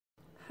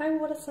Hi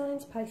water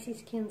signs,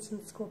 Pisces, Cancer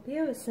and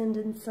Scorpio,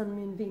 Ascendant, Sun,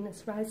 Moon,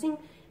 Venus, Rising,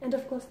 and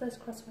of course those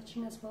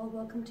cross-watching as well.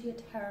 Welcome to your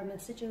tarot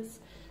messages.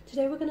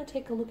 Today we're going to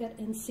take a look at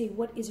and see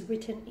what is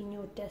written in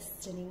your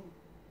destiny.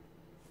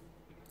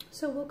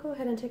 So we'll go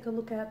ahead and take a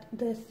look at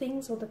the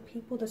things or the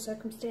people, the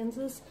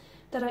circumstances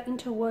that are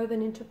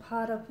interwoven into a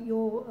part of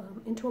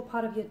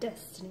your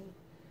destiny.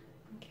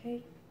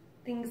 Okay,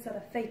 things that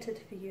are fated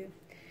for you.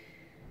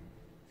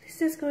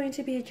 This is going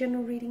to be a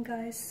general reading,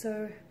 guys,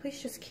 so please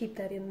just keep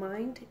that in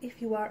mind.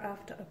 If you are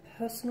after a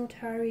personal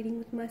tarot reading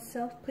with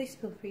myself, please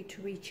feel free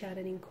to reach out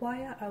and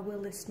inquire. I will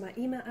list my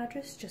email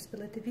address just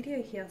below the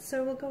video here.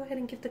 So we'll go ahead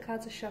and give the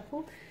cards a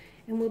shuffle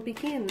and we'll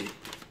begin.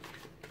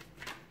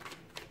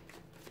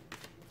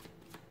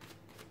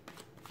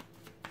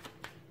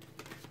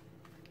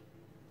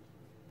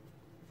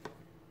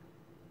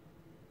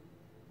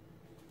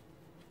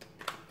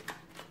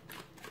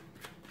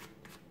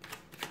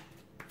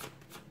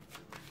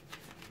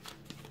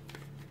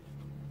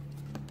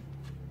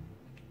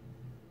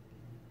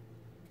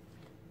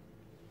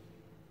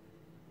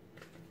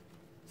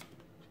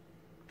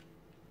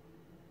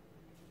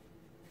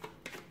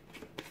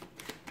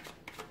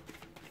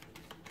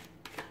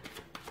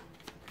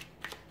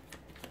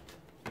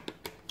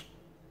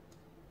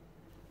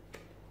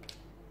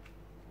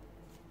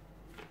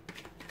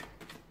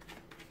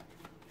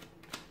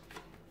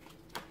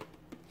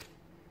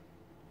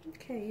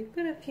 Okay, you've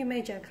got a few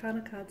major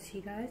arcana cards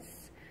here,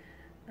 guys.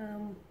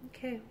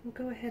 Okay, we'll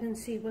go ahead and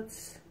see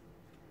what's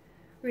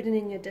written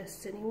in your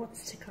destiny,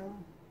 what's to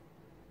come.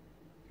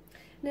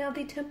 Now,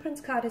 the Temperance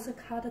card is a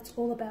card that's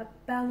all about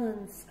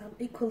balance,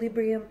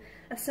 equilibrium,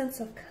 a sense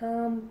of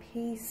calm,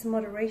 peace,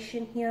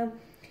 moderation here.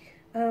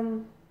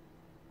 The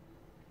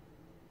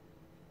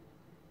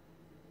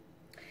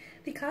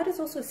card is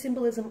also a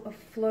symbolism of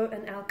flow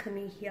and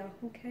alchemy here,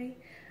 okay?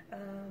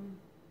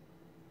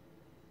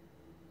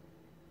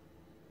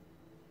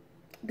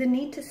 The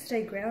need to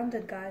stay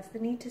grounded, guys, the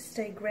need to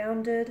stay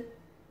grounded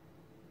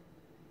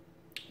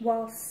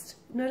whilst,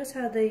 notice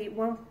how the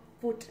one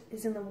foot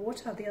is in the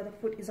water, the other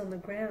foot is on the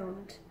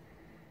ground.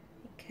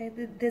 Okay,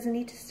 there's a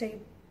need to stay,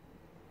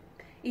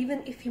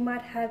 even if you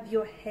might have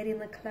your head in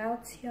the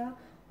clouds here,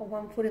 or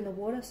one foot in the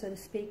water, so to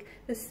speak,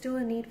 there's still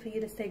a need for you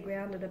to stay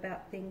grounded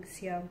about things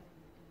here.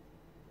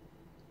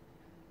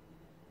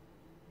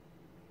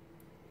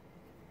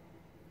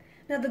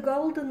 Now the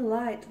golden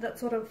light that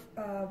sort of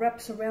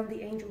wraps around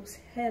the angel's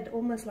head,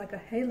 almost like a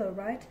halo,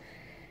 right?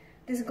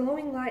 This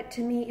glowing light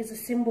to me is a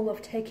symbol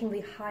of taking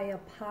the higher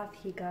path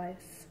here,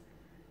 guys.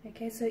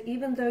 Okay, so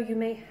even though you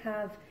may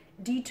have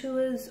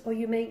detours or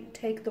you may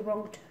take the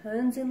wrong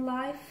turns in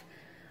life,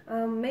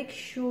 make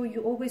sure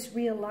you always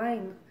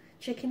realign,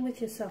 check in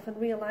with yourself and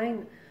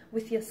realign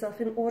with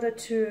yourself in order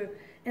to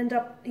end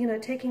up, you know,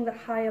 taking the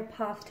higher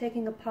path,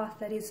 taking a path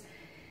that is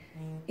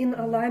in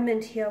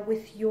alignment here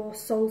with your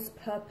soul's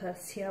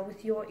purpose here,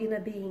 with your inner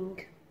being.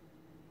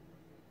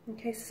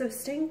 Okay, so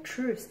staying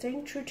true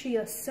to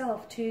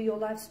yourself, to your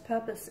life's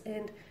purpose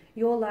and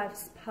your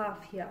life's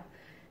path here.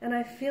 And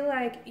I feel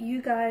like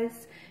you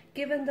guys,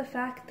 given the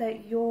fact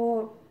that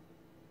you're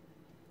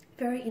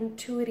very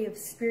intuitive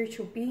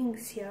spiritual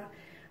beings here,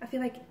 I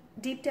feel like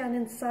deep down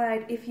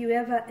inside, if you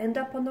ever end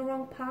up on the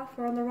wrong path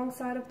or on the wrong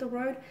side of the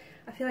road,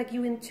 I feel like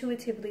you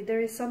intuitively,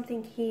 there is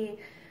something here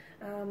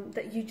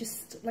that you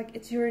just, like,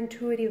 it's your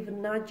intuitive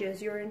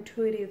nudges, your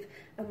intuitive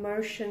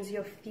emotions,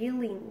 your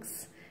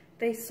feelings.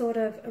 They sort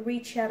of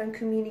reach out and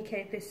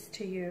communicate this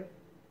to you.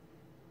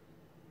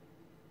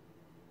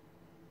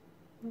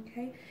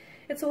 Okay.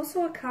 It's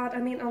also a card, I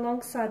mean,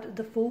 alongside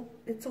the Fool,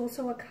 it's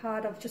also a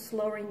card of just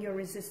lowering your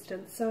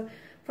resistance. So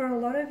for a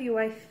lot of you,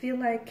 I feel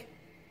like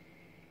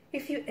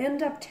if you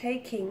end up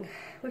taking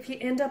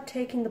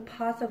the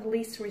path of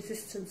least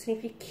resistance, and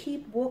if you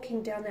keep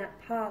walking down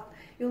that path,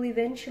 you'll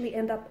eventually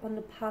end up on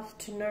the path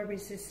to no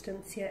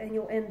resistance here, and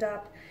you'll end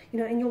up, you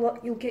know, and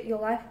you'll get your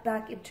life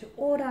back into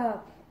order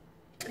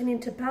and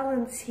into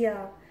balance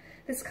here.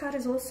 This card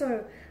is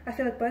also, I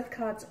feel like both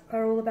cards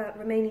are all about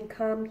remaining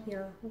calm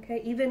here,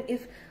 okay? Even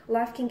if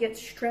life can get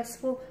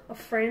stressful or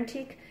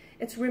frantic,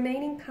 it's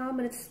remaining calm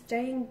and it's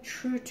staying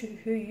true to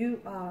who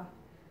you are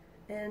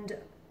and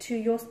to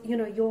your, you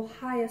know, your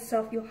higher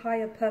self, your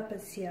higher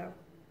purpose here.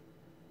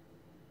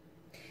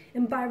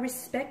 And by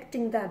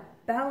respecting that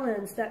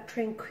balance, that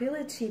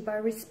tranquility, by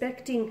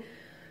respecting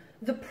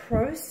the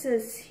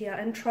process here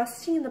and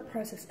trusting in the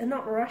process and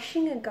not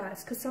rushing it,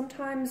 guys, because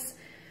sometimes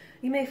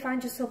you may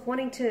find yourself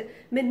wanting to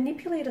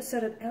manipulate a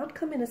certain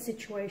outcome in a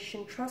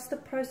situation. Trust the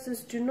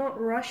process. Do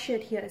not rush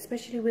it here,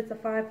 especially with the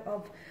Five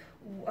of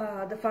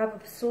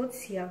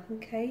Swords here.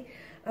 Okay,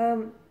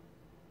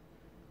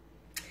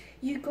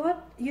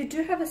 you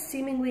do have a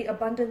seemingly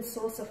abundant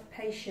source of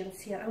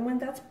patience here, and when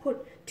that's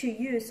put to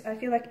use, I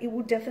feel like it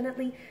will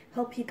definitely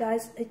help you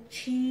guys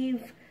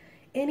achieve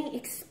any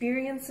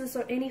experiences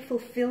or any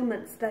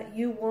fulfillments that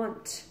you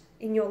want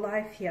in your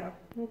life here.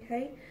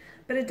 Okay,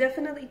 but it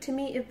definitely, to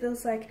me, it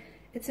feels like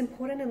it's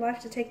important in life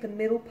to take the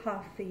middle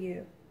path for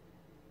you.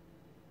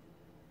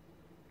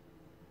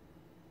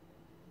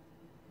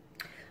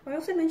 I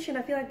also mentioned,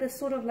 I feel like there's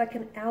sort of like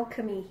an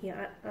alchemy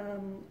here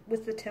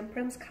with the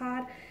Temperance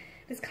card.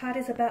 This card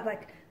is about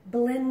like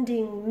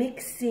blending,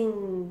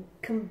 mixing,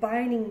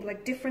 combining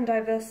like different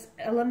diverse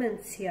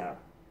elements here.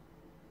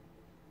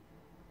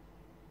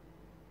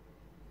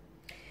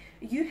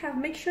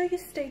 Make sure you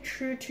stay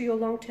true to your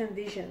long-term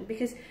vision,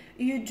 because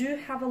you do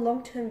have a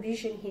long-term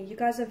vision here. You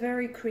guys are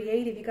very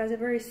creative, you guys are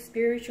very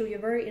spiritual, you're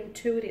very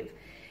intuitive.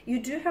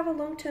 You do have a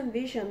long-term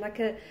vision.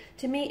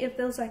 To me, it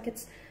feels like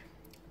it's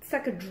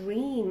like a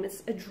dream.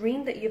 It's a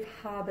dream that you've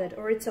harbored,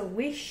 or it's a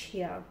wish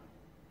here.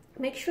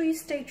 Make sure you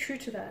stay true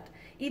to that,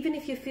 even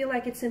if you feel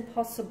like it's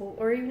impossible,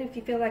 or even if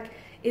you feel like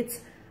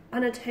it's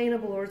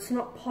unattainable, or it's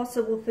not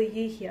possible for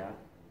you here.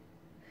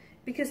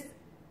 Because,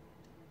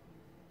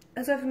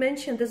 as I've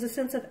mentioned, there's a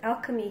sense of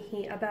alchemy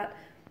here about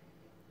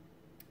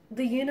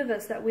the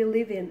universe that we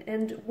live in.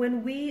 And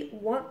when we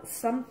want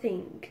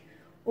something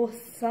or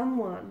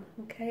someone,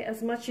 okay,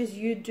 as much as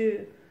you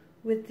do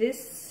with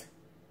this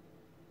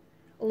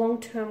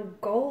long-term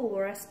goal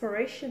or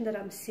aspiration that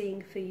I'm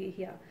seeing for you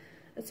here,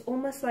 it's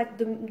almost like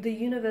the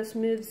universe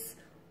moves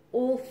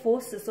all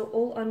forces or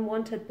all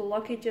unwanted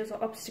blockages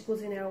or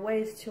obstacles in our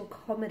ways to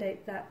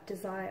accommodate that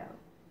desire.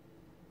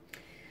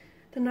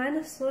 The Nine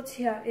of Swords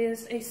here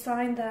is a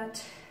sign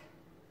that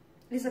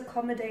is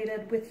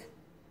accommodated with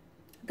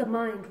the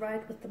mind,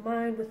 right? With the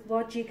mind, with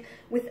logic,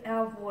 with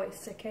our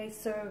voice, okay?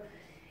 So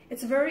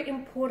it's very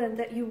important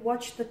that you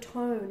watch the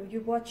tone. You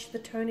watch the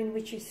tone in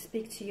which you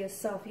speak to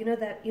yourself. You know,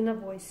 that inner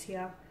voice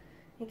here,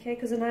 okay?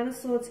 Because the Nine of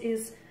Swords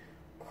is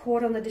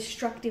caught on the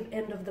destructive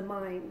end of the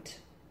mind.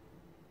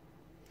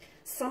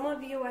 Some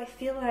of you, I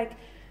feel like,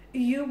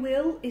 you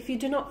will, if you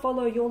do not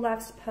follow your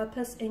life's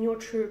purpose and your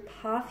true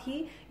path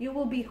here, you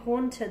will be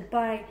haunted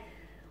by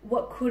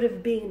what could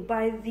have been,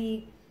 by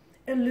the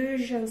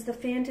illusions, the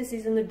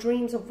fantasies and the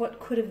dreams of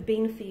what could have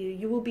been for you.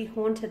 You will be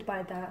haunted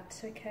by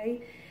that,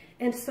 okay?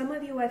 And some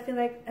of you, I feel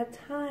like at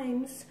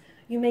times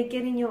you may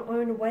get in your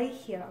own way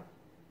here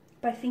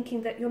by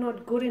thinking that you're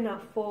not good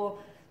enough for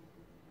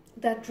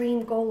that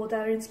dream goal or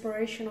that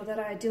inspiration or that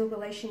ideal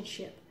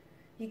relationship.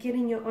 You get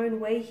in your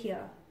own way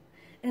here.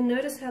 And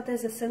notice how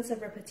there's a sense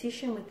of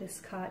repetition with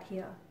this card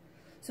here.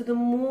 So the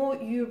more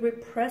you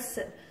repress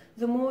it,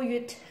 the more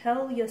you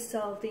tell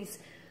yourself these,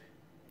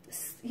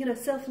 you know,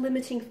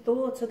 self-limiting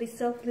thoughts or these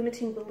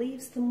self-limiting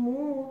beliefs, the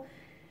more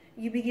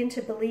you begin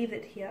to believe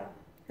it here.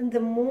 And the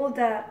more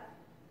that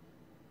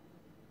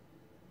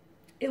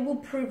it will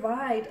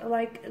provide,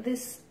 like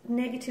this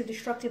negative,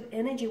 destructive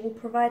energy will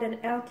provide an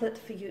outlet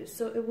for you.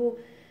 So it will,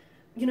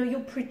 you know, you'll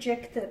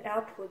project it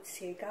outwards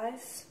here,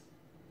 guys.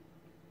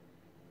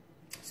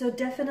 So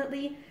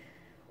definitely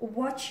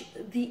watch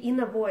the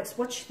inner voice,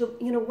 watch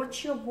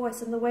your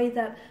voice and the way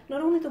that,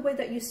 not only the way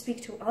that you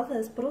speak to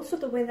others, but also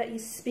the way that you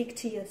speak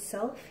to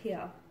yourself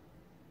here.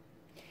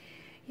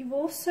 You've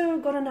also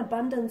got an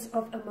abundance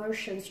of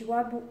emotions. You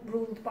are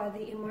ruled by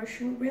the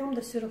emotion realm,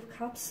 the Suit of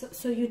Cups.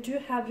 So you do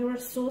have, you're a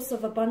source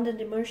of abundant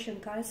emotion,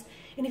 guys.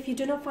 And if you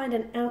do not find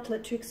an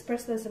outlet to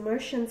express those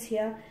emotions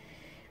here,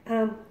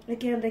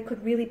 again, they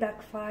could really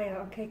backfire,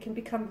 okay? It can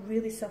become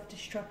really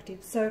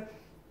self-destructive. So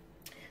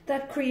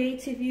that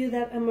creative you,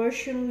 that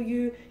emotional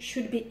you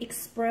should be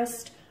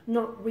expressed,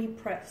 not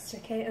repressed,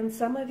 okay? And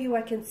some of you,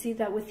 I can see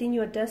that within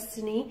your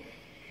destiny,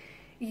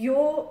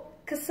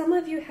 because some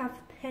of you have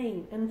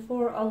pain, and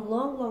for a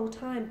long, long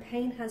time,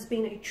 pain has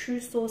been a true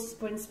source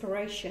for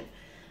inspiration,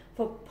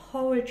 for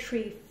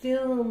poetry,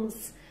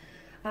 films,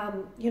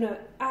 you know,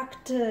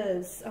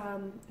 actors,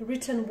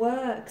 written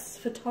works,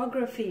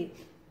 photography.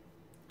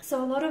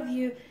 So a lot of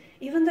you,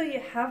 even though you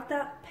have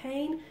that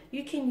pain,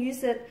 you can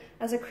use it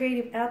as a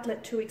creative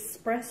outlet to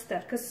express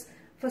that. Because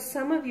for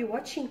some of you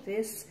watching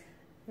this,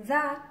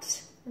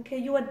 okay,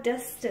 you are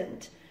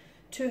destined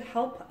to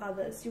help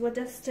others. You are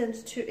destined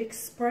to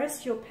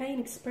express your pain,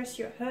 express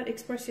your hurt,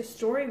 express your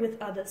story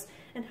with others,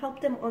 and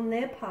help them on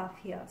their path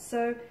here.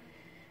 So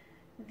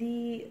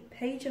the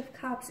Page of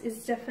Cups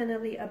is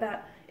definitely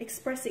about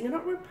expressing and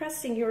not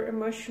repressing your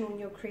emotional and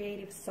your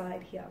creative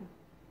side here.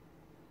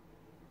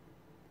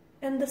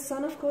 And the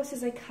Sun, of course,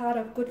 is a card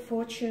of good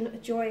fortune,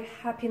 joy,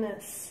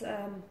 happiness,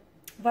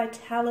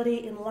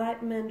 vitality,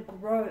 enlightenment,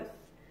 growth.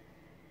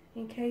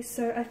 Okay,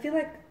 so I feel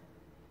like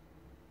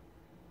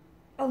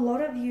a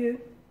lot of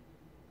you,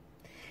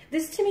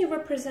 this to me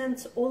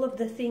represents all of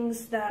the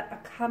things that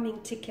are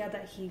coming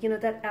together here, you know,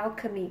 that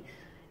alchemy.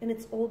 And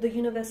it's all, the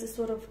universe is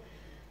sort of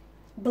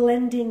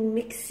blending,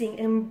 mixing,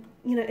 and,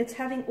 you know, it's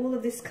having all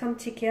of this come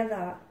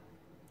together.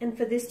 And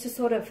for this to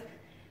sort of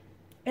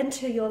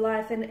enter your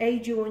life and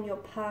aid you on your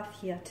path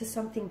here to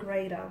something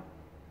greater.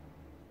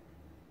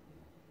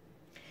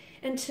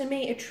 And to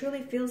me, it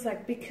truly feels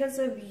like because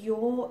of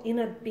your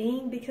inner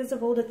being, because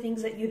of all the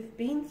things that you've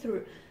been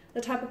through,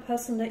 the type of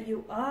person that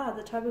you are,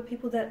 the type of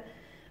people that,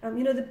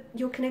 you know,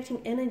 you're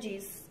connecting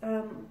energies,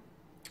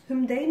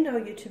 whom they know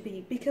you to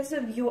be, because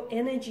of your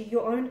energy,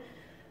 your own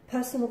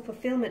personal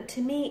fulfillment.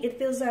 To me, it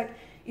feels like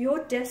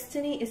your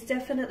destiny is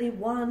definitely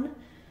one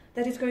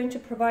that is going to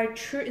provide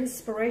true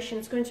inspiration.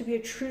 It's going to be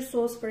a true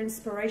source for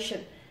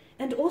inspiration.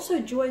 and also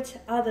joy to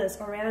others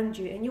around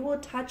you. And you will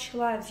touch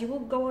lives. You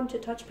will go on to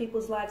touch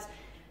people's lives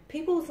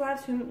people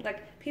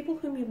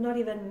whom you've not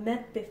even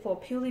met before,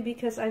 purely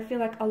because I feel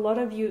like a lot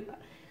of you,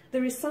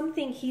 there is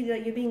something here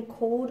that you're being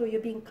called or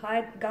you're being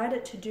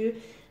guided to do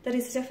that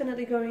is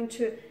definitely going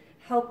to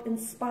help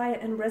inspire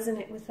and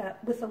resonate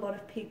with a lot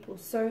of people.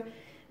 So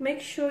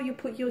make sure you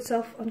put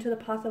yourself onto the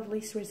path of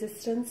least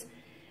resistance,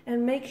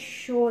 and make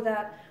sure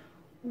that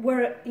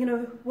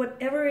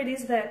whatever it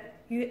is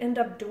that you end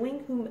up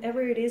doing,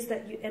 whomever it is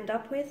that you end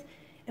up with,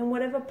 and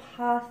whatever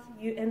path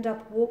you end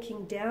up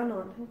walking down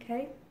on,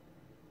 okay?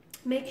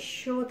 Make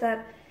sure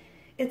that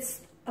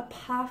it's a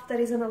path that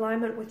is in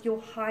alignment with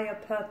your higher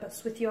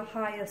purpose, with your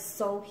higher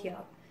soul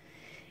here.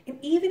 And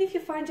even if you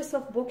find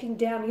yourself walking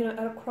down, at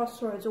a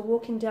crossroads, or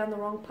walking down the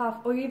wrong path,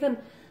 or even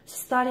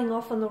starting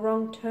off on the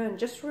wrong turn,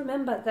 just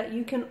remember that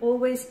you can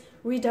always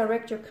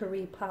redirect your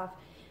career path.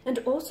 And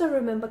also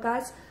remember,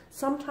 guys,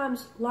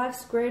 sometimes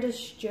life's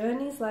greatest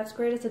journeys, life's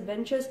greatest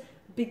adventures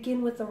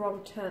begin with the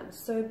wrong turns.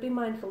 So be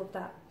mindful of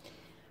that.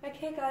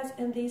 Okay, guys,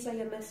 and these are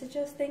your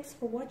messages. Thanks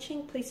for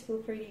watching. Please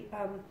feel free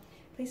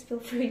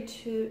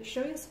to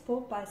show your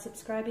support by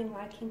subscribing,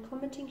 liking,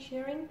 commenting,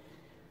 sharing.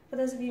 For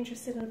those of you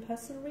interested in a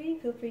personal reading,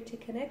 feel free to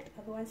connect.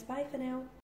 Otherwise, bye for now.